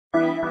The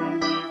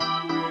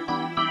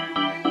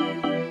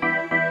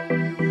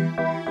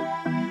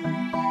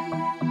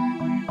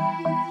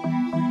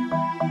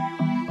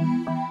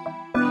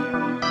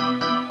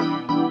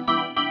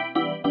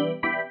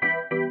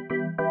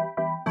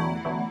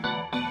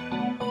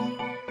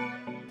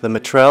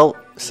Metrel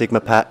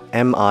SigmaPAT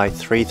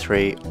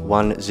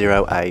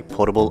MI3310A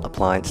Portable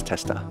Appliance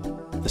Tester.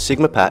 The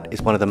SigmaPAT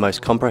is one of the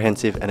most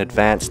comprehensive and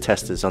advanced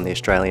testers on the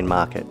Australian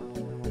market.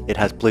 It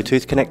has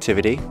Bluetooth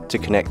connectivity to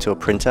connect to a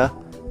printer,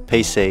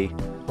 PC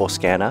or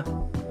scanner,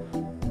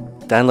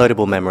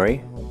 downloadable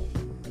memory,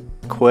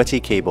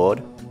 QWERTY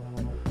keyboard,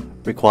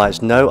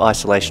 requires no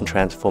isolation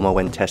transformer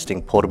when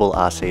testing portable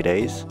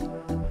RCDs,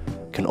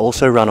 can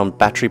also run on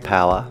battery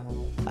power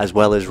as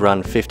well as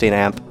run 15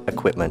 amp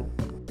equipment.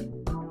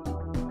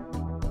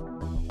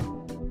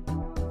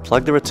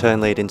 Plug the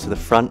return lead into the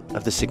front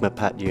of the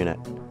SigmaPAT unit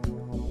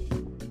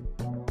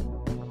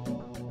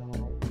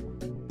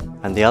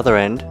and the other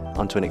end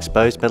onto an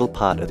exposed metal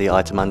part of the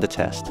item under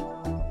test.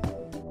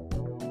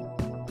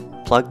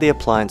 Plug the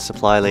appliance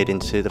supply lead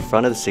into the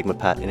front of the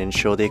SigmaPAT and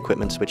ensure the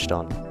equipment switched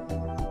on.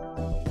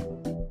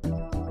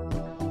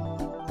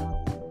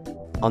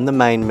 On the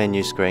main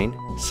menu screen,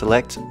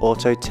 select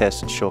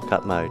AUTOTEST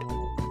shortcut mode.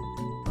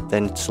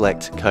 Then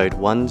select code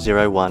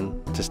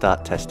 101 to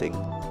start testing.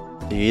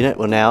 The unit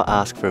will now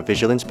ask for a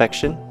visual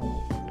inspection,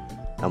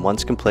 and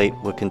once complete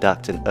will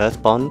conduct an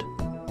earth bond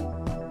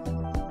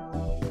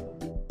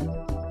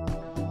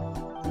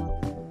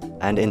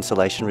and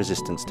insulation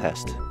resistance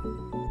test.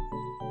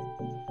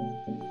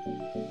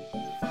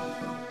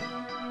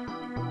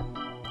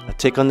 A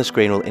tick on the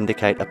screen will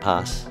indicate a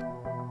pass,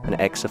 an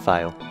X a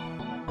fail.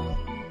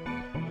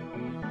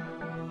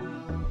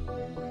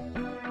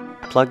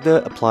 Plug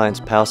the appliance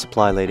power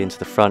supply lead into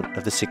the front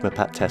of the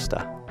SigmaPAT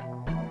tester.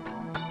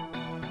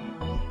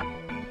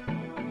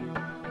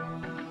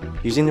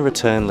 Using the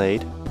return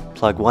lead,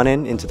 plug one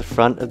end into the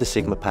front of the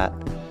SigmaPAT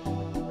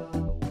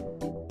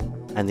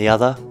and the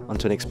other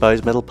onto an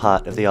exposed metal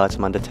part of the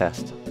item under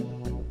test.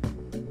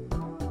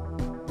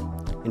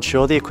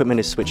 Ensure the equipment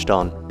is switched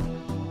on.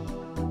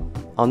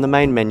 On the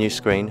main menu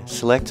screen,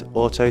 select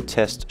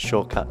AUTOTEST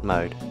shortcut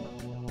mode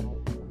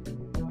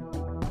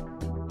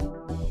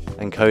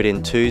and code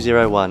in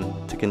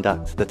 201 to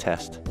conduct the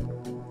test.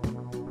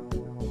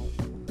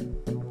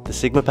 The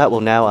SigmaPAT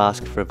will now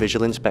ask for a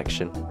visual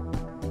inspection.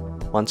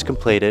 Once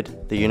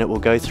completed, the unit will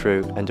go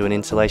through and do an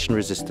insulation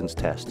resistance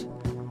test.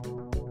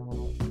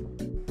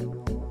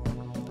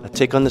 A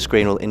tick on the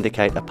screen will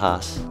indicate a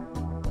pass,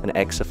 an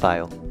X a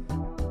fail.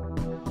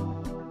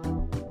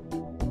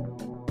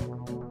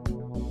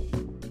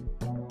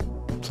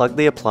 Plug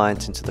the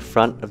appliance into the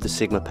front of the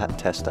SigmaPAT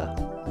tester.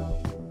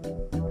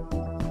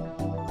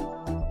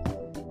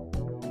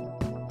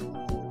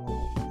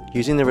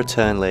 Using the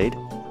return lead,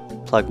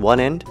 plug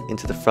one end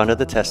into the front of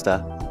the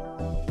tester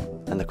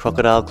and the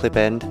crocodile clip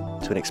end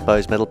to an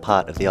exposed metal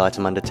part of the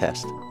item under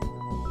test.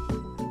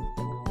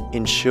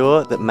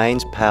 Ensure that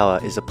mains power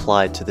is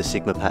applied to the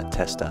SigmaPAT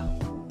tester.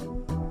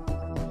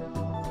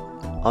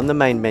 On the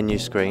main menu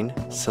screen,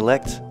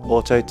 select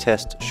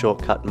AUTOTEST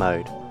shortcut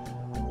mode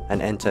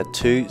and enter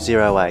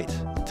 208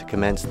 to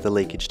commence the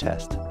leakage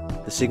test.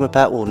 The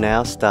SigmaPAT will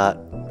now start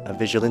a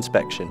visual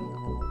inspection.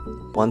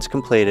 Once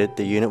completed,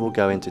 the unit will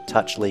go into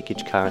touch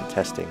leakage current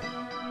testing.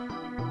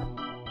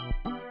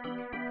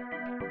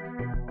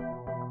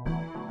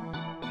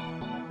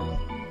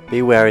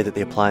 Be wary that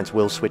the appliance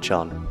will switch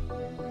on.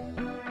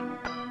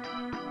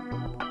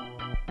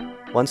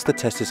 Once the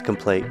test is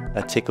complete,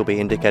 a tick will be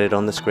indicated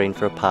on the screen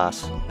for a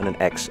pass and an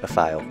X a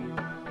fail.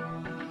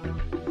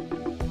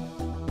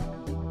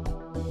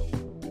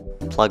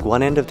 Plug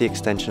one end of the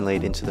extension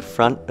lead into the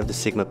front of the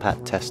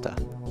SigmaPAT tester.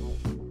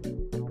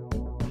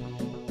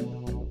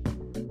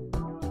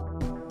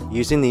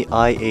 Using the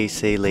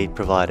IEC lead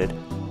provided,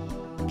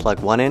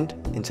 plug one end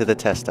into the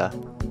tester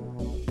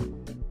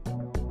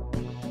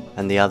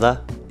and the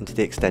other into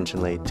the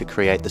extension lead to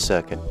create the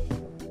circuit.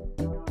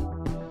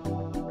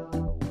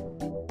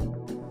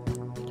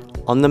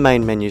 On the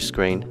main menu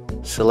screen,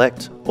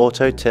 select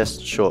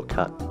AUTOTEST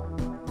shortcut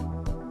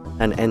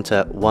and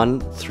enter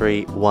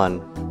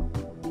 131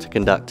 to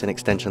conduct an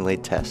extension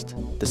lead test.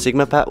 The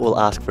SigmaPAT will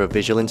ask for a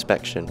visual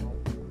inspection.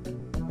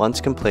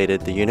 Once completed,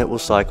 the unit will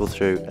cycle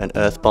through an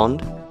earth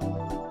bond,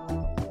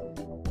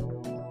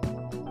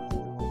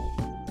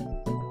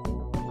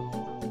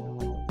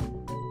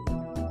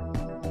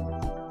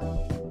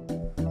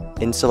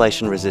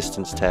 insulation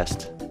resistance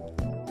test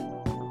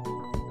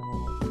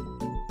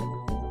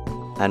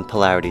and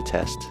polarity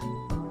test.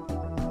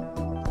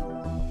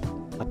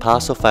 A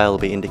pass or fail will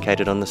be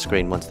indicated on the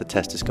screen once the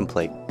test is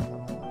complete.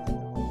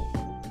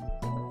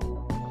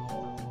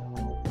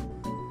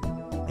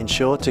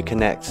 Ensure to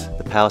connect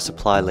the power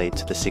supply lead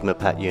to the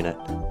SigmaPAT unit.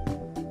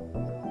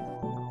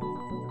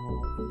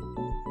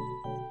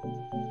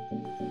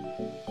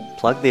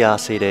 Plug the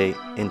RCD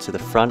into the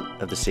front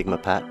of the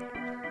SigmaPAT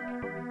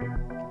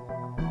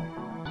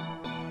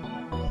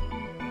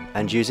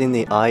and using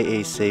the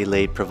IEC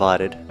lead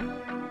provided,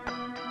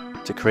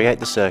 to create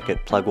the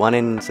circuit, plug one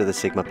end into the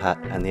SigmaPAT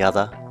and the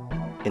other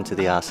into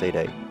the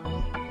RCD.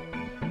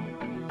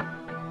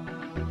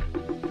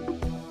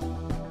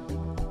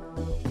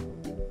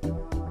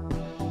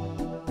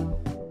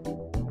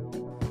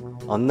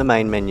 On the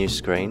main menu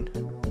screen,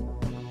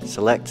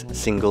 select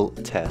Single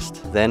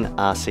Test, then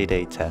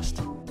RCD Test.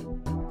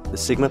 The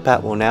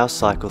SigmaPAT will now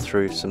cycle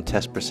through some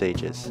test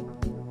procedures.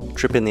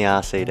 Trip in the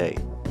RCD.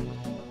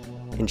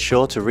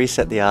 Ensure to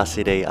reset the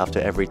RCD after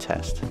every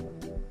test.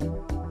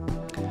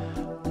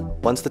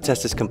 Once the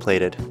test is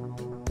completed,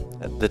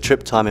 the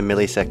trip time in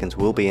milliseconds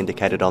will be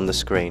indicated on the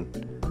screen,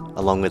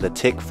 along with a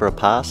tick for a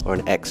pass or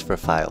an X for a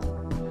fail.